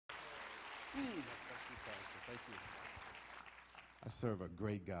Thank you. I serve a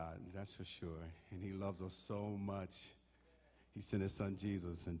great God, that's for sure, and he loves us so much. He sent his son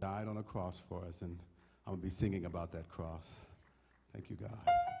Jesus and died on a cross for us, and I'm going to be singing about that cross. Thank you, God.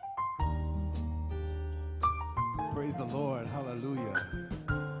 Praise the Lord. Hallelujah.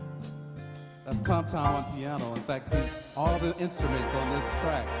 That's Tom Tom on piano. In fact, all the instruments on this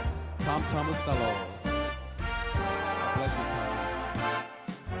track. Tom Tomasello. God bless you, Tom.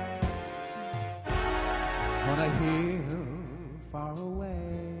 On a hill far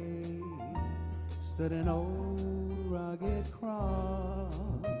away stood an old rugged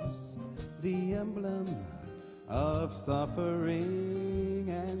cross, the emblem of suffering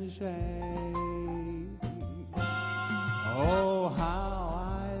and shame. Oh,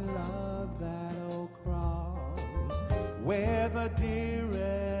 how I love that old cross, where the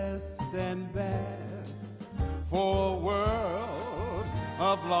dearest and best for a world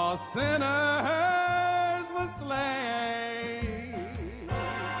of lost sinners was slain.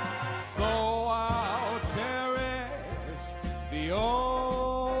 So I'll cherish the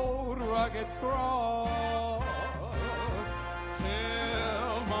old rugged cross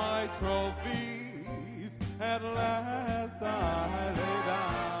till my trophies at last I lay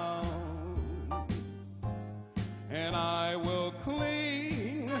down, and I will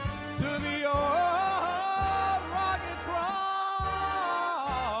cling to the old rugged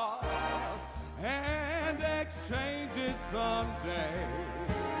cross and exchange it someday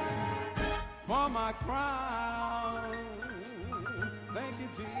for my crown. Thank you,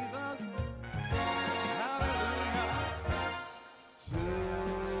 Jesus. Hallelujah. To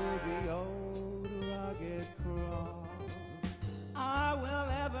the old rugged cross I will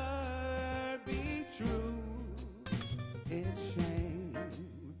ever be true. Its shame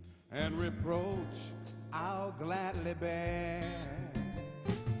and reproach I'll gladly bear,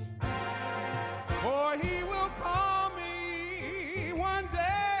 for he will call me one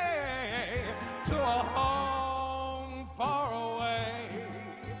day to a home far away,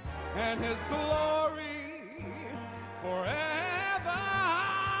 and his glory forever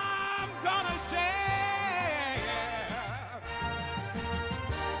I'm gonna share.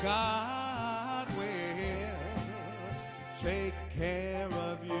 God will take care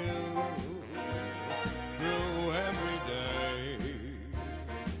of you through every day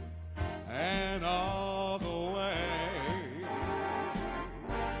and all the way.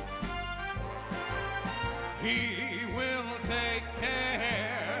 He will take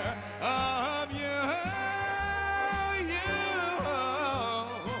care of you.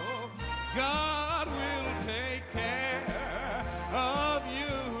 God will take care of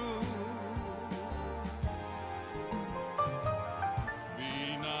you.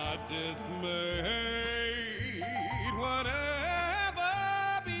 Be not dismayed, whatever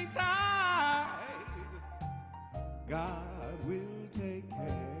betide, God will take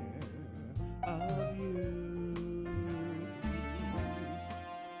care of you.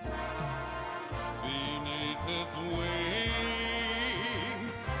 Beneath his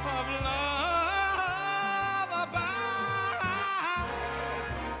wings of love abide,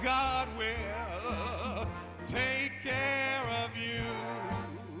 God will take care of you.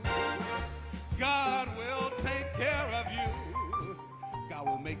 God will take care of you. God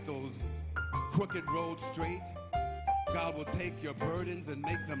will make those crooked roads straight. God will take your burdens and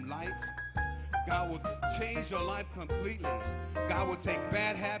make them light. God will change your life completely. God will take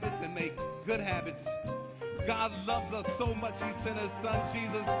bad habits and make good habits. God loves us so much, he sent his son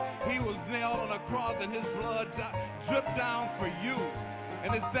Jesus. He was nailed on a cross and his blood dripped down for you.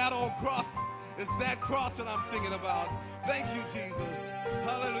 And it's that old cross, it's that cross that I'm singing about. Thank you, Jesus.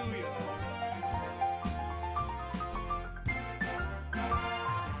 Hallelujah.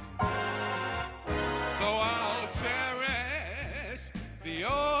 So I'll cherish the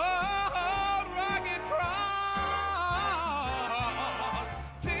old rugged cross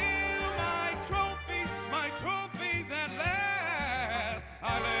till my trophies at last I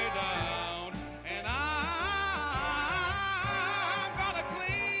lay down, and I'm gonna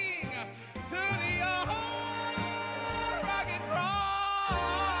cling to the old rugged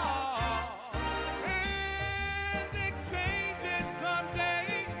cross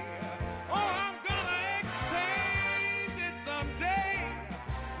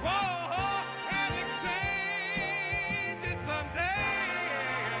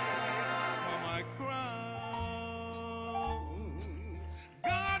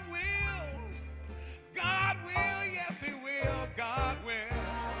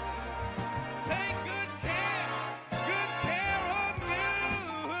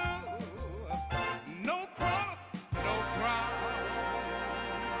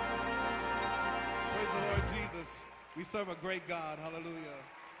We serve a great God. Hallelujah.